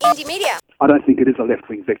Indie Media. I don't think it is a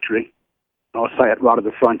left-wing victory. I'll say it right at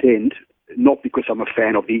the front end, not because I'm a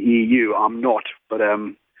fan of the EU. I'm not, but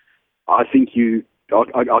I think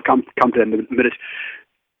I'll come to that in a minute.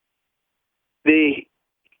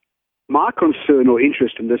 My concern or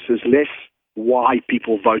interest in this is less why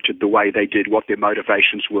people voted the way they did, what their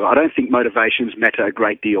motivations were. I don't think motivations matter a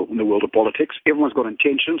great deal in the world of politics. Everyone's got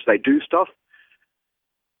intentions. They do stuff.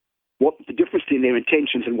 What the difference in their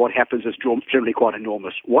intentions and what happens is generally quite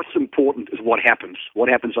enormous. What's important is what happens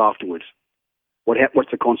afterwards.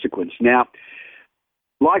 What's the consequence? Now,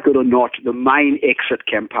 like it or not, the main exit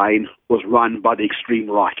campaign was run by the extreme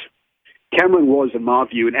right. Cameron was, in my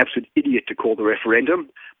view, an absolute idiot to call the referendum,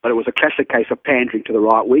 but it was a classic case of pandering to the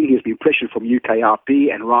right wing. He's been pressured from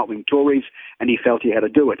UKRP and right-wing Tories, and he felt he had to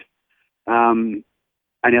do it. And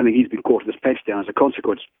I think he's been caught with his pants down as a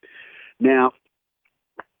consequence. Now,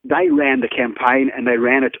 they ran the campaign, and they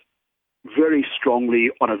ran it very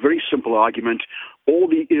strongly on a very simple argument. All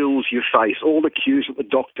the ills you face, all the queues at the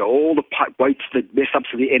doctor, all the waits, the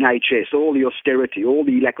mess-ups of the NHS, all the austerity, all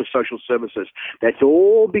the lack of social services, that's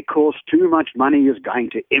all because too much money is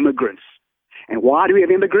going to immigrants. And why do we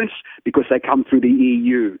have immigrants? Because they come through the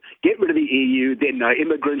EU. Get rid of the EU, then no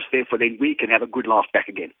immigrants, therefore then we can have a good laugh back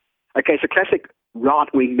again. Okay, it's a classic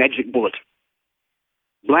right-wing magic bullet.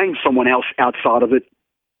 Blame someone else outside of it,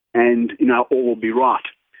 and, all will be right.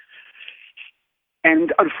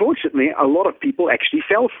 And unfortunately, a lot of people actually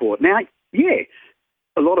fell for it. Now, yeah,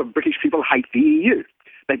 a lot of British people hate the EU.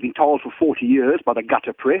 They've been told for 40 years by the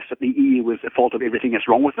gutter press that the EU was the fault of everything that's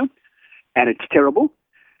wrong with them, and it's terrible.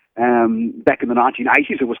 Back in the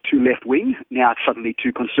 1980s, it was too left-wing. Now it's suddenly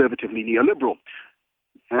too conservatively neoliberal.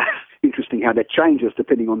 Interesting how that changes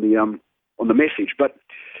depending on the message. But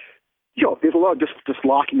yeah, there's a lot of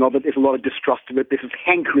disliking of it. There's a lot of distrust of it. There's this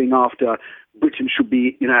hankering after Britain should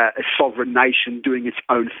be, a sovereign nation doing its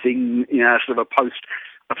own thing, sort of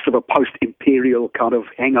a post-imperial kind of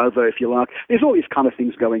hangover, if you like. There's all these kind of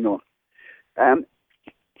things going on. A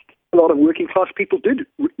lot of working class people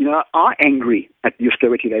are angry at the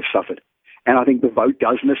austerity they've suffered. And I think the vote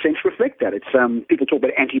does, in a sense, reflect that. It's people talk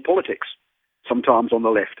about anti-politics sometimes on the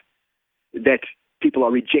left, that people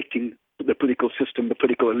are rejecting the political system, the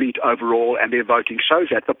political elite overall, and their voting shows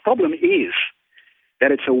that. The problem is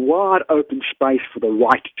that it's a wide open space for the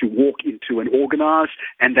right to walk into and organise,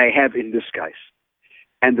 and they have in this case.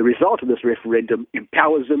 And the result of this referendum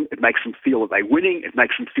empowers them. It makes them feel that they're winning. It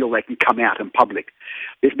makes them feel they can come out in public.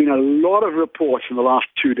 There's been a lot of reports in the last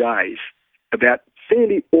 2 days about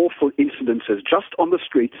fairly awful incidences just on the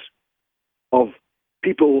streets of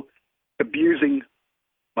people abusing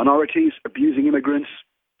minorities, abusing immigrants.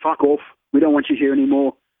 Fuck off. We don't want you here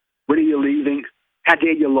anymore. When are you leaving? How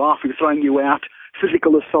dare you laugh? We're throwing you out.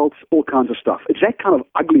 Physical assaults, all kinds of stuff. It's that kind of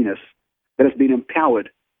ugliness that has been empowered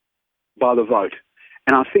by the vote.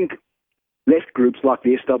 And I think left groups like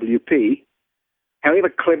the SWP, however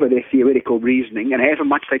clever their theoretical reasoning, and however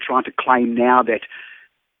much they're trying to claim now that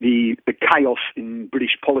the chaos in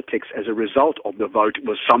British politics as a result of the vote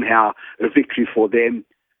was somehow a victory for them,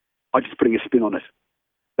 are just putting a spin on it.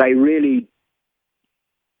 They really,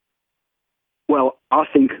 I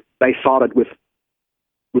think they sided with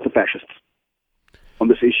the fascists on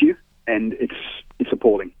this issue, and it's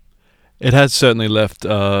appalling. It has certainly left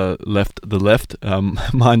the left,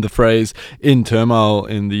 mind the phrase, in turmoil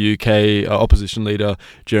in the UK. Opposition leader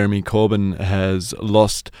Jeremy Corbyn has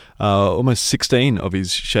lost almost 16 of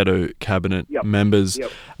his shadow cabinet members,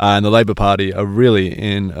 and the Labour Party are really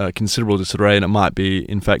in considerable disarray. And it might be,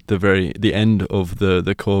 in fact, the end of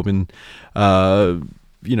the Corbyn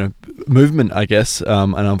movement, I guess.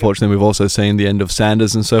 And unfortunately, we've also seen the end of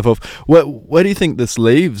Sanders and so forth. Where do you think this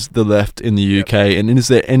leaves the left in the UK? And is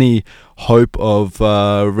there any hope of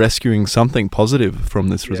rescuing something positive from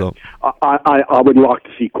this result? I would like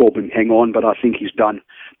to see Corbyn hang on, but I think he's done.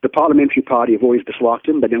 The Parliamentary Party have always disliked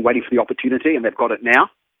him. They've been waiting for the opportunity, and they've got it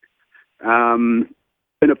now.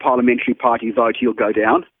 In a Parliamentary Party vote, he'll go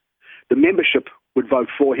down. The membership would vote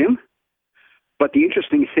for him. But the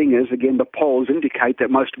interesting thing is, again, the polls indicate that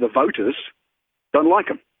most of the voters don't like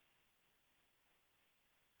him.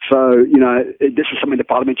 So, this is something the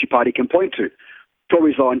Parliamentary Party can point to.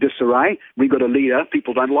 Tories are in disarray. We've got a leader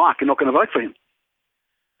people don't like and not going to vote for him.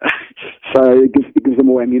 So it gives them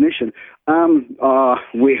more ammunition.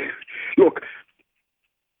 Look,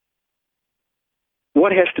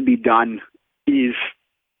 what has to be done is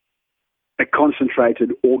a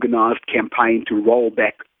concentrated, organised campaign to roll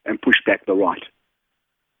back and push back the right.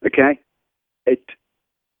 Okay? It's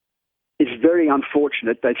very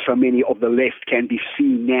unfortunate that so many of the left can be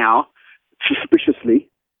seen now suspiciously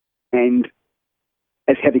and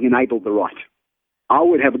as having enabled the right. I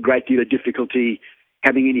would have a great deal of difficulty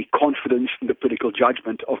having any confidence in the political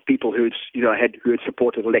judgment of people who had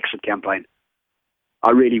supported an exit campaign.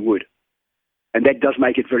 I really would. And that does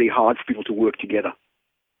make it very hard for people to work together.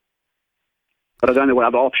 But I don't know what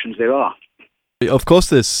other options there are. Of course,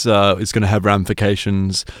 this is going to have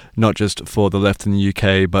ramifications not just for the left in the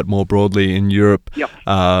UK, but more broadly in Europe. Yep.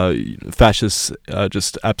 Fascists are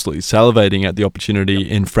just absolutely salivating at the opportunity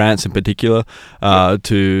in France, in particular,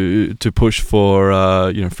 to push for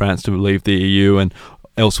France to leave the EU, and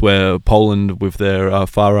elsewhere, Poland with their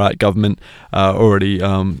far right government already,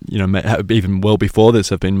 even well before this,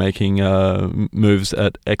 have been making moves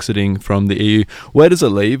at exiting from the EU. Where does it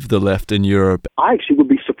leave the left in Europe? I actually would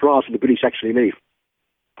be surprised if the British actually leave.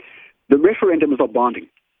 The referendum is not binding.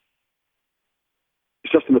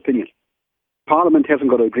 It's just an opinion. Parliament hasn't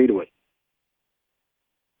got to agree to it.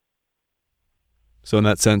 So in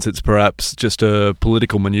that sense, it's perhaps just a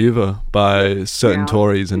political manoeuvre by certain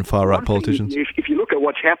Tories and far-right politicians. If you look at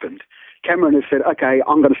what's happened, Cameron has said, okay,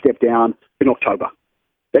 I'm going to step down in October.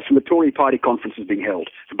 That's when the Tory party conference is being held.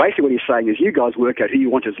 So basically what he's saying is, you guys work out who you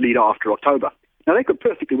want as leader after October. Now, they could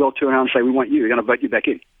perfectly well turn around and say, we want you, we're going to vote you back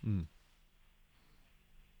in. Mm.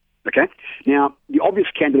 Okay? Now, the obvious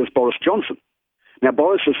candidate is Boris Johnson. Now,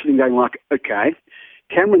 Boris is sitting going like, okay,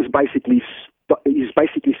 Cameron's he's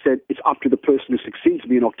basically said it's up to the person who succeeds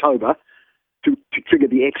me in October to trigger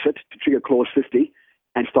the exit, to trigger Clause 50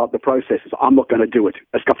 and start the process. So I'm not going to do it.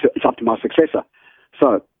 It's up to my successor.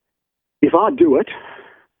 So if I do it,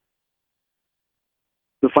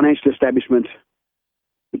 the financial establishment,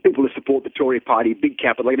 the people who support the Tory party, big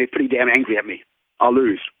capital, they're going to be pretty damn angry at me. I'll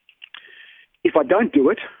lose. If I don't do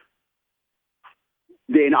it,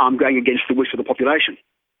 then I'm going against the wish of the population.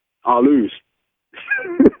 I'll lose.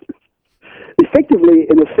 Effectively,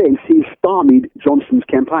 in a sense, he's stymied Johnson's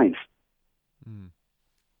campaigns. Mm.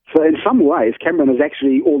 So in some ways, Cameron has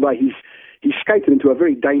actually, although he's skated into a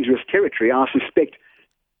very dangerous territory, I suspect,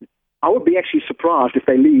 I would be actually surprised if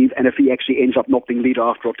they leave and if he actually ends up not being leader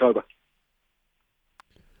after October.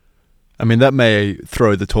 I mean, that may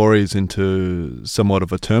throw the Tories into somewhat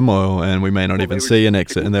of a turmoil, and we may not even see an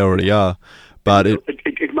exit, and they already are. But it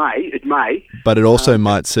may. But it also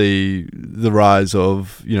might see the rise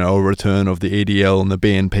of, a return of the EDL and the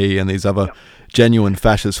BNP and these other genuine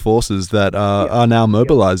fascist forces that are now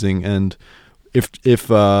mobilising. And if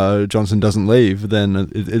Johnson doesn't leave,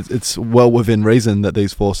 then it's well within reason that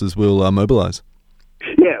these forces will mobilise.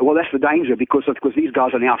 Yeah, well, that's the danger because these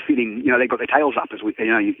guys are now feeling, they've got their tails up, as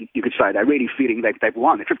you could say. They're really feeling they've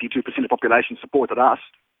won. 52% of the population supported us.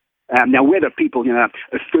 Now, whether people,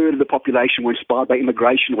 a third of the population were inspired by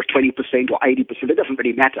immigration or 20% or 80%, it doesn't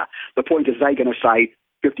really matter. The point is they're going to say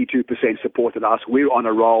 52% supported us, we're on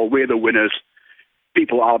a roll, we're the winners,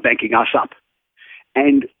 people are backing us up.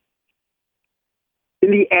 And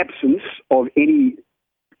in the absence of any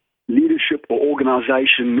leadership or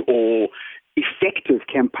organisation or effective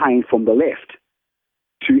campaign from the left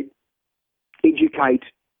to educate,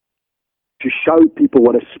 to show people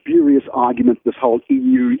what a spurious argument this whole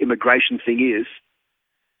EU immigration thing is,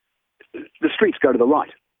 the streets go to the right.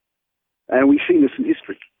 And we've seen this in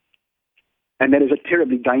history. And that is a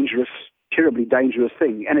terribly dangerous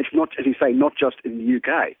thing. And it's not, as you say, not just in the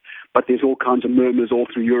UK, but there's all kinds of murmurs all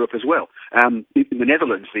through Europe as well. In the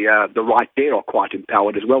Netherlands, the right there are quite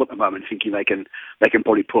empowered as well at the moment, thinking they can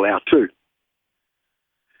probably pull out too.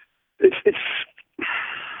 It's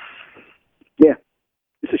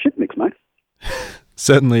a shit mix, mate.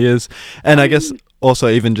 Certainly is. And I guess also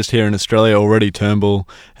even just here in Australia already, Turnbull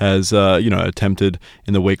has, attempted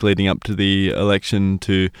in the week leading up to the election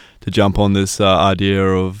to jump on this idea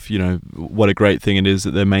of, what a great thing it is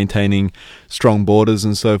that they're maintaining strong borders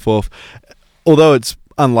and so forth. Although it's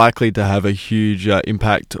unlikely to have a huge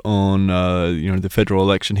impact on, the federal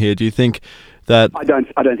election here, do you think that... I don't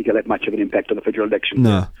think it'll have much of an impact on the federal election.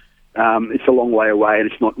 No. It's a long way away and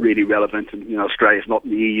it's not really relevant, and Australia's not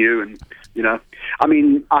in the EU, and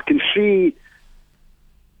I can see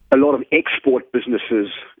a lot of export businesses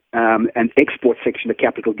and export section of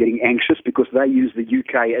capital getting anxious because they use the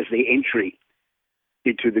UK as their entry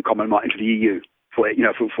into the common market, into the EU for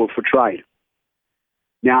trade.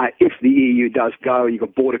 Now, if the EU does go, you've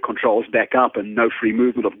got border controls back up and no free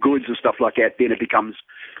movement of goods and stuff like that, then it becomes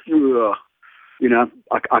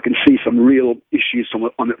I can see some real issues from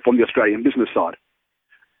the Australian business side.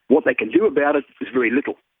 What they can do about it is very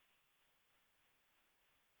little.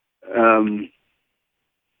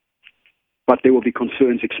 But there will be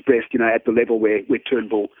concerns expressed, at the level where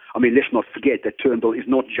Turnbull... let's not forget that Turnbull is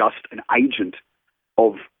not just an agent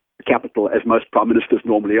of capital, as most prime ministers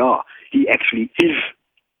normally are. He actually is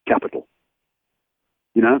capital.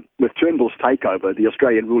 You know, with Turnbull's takeover, the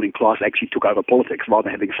Australian ruling class actually took over politics rather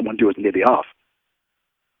than having someone do it on their behalf.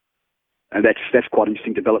 And that's quite an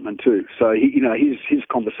interesting development too. So his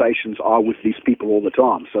conversations are with these people all the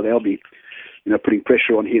time. So they'll be, putting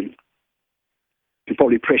pressure on him to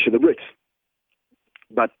probably pressure the Brits.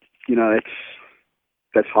 But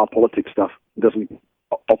that's hard politics stuff. It doesn't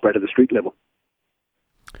operate at the street level.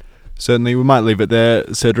 Certainly, we might leave it there,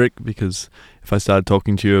 Cedric, because if I started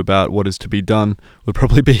talking to you about what is to be done, we'll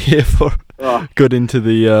probably be here for good into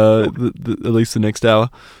the at least the next hour.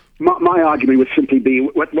 My argument would simply be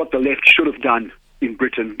what the left should have done in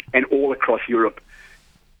Britain and all across Europe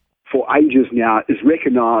for ages now is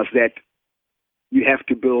recognise that you have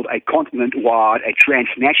to build a continent-wide, a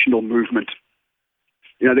transnational movement.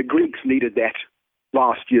 The Greeks needed that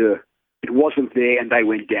last year. It wasn't there and they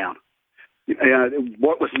went down.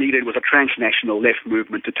 What was needed was a transnational left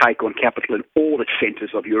movement to take on capital in all its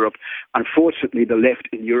centres of Europe. Unfortunately, the left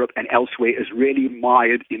in Europe and elsewhere is really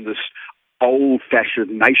mired in this old-fashioned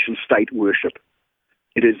nation-state worship.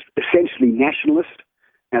 It is essentially nationalist,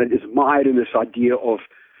 and it is mired in this idea of,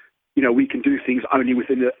 we can do things only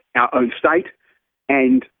within our own state.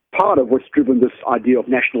 And part of what's driven this idea of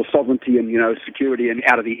national sovereignty and, security and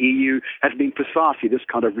out of the EU has been precisely this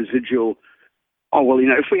kind of residual,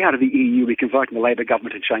 if we're out of the EU, we can vote in the Labour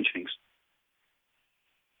government and change things.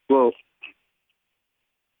 Well,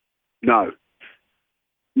 no.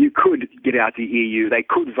 You could get out the EU. They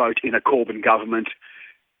could vote in a Corbyn government,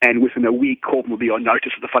 and within a week, Corbyn will be on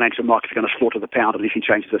notice that the financial markets are going to slaughter the pound unless he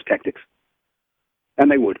changes his tactics.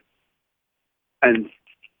 And they would. And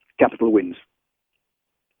capital wins.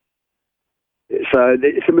 So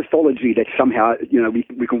it's a mythology that somehow,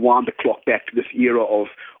 we can wind the clock back to this era of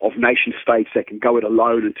nation states that can go it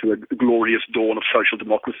alone into a glorious dawn of social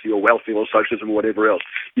democracy or welfare or socialism or whatever else.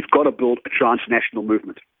 You've got to build a transnational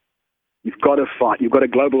movement. You've got to fight. You've got to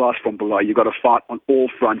globalize from below. You've got to fight on all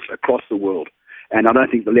fronts across the world. And I don't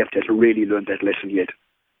think the left has really learned that lesson yet.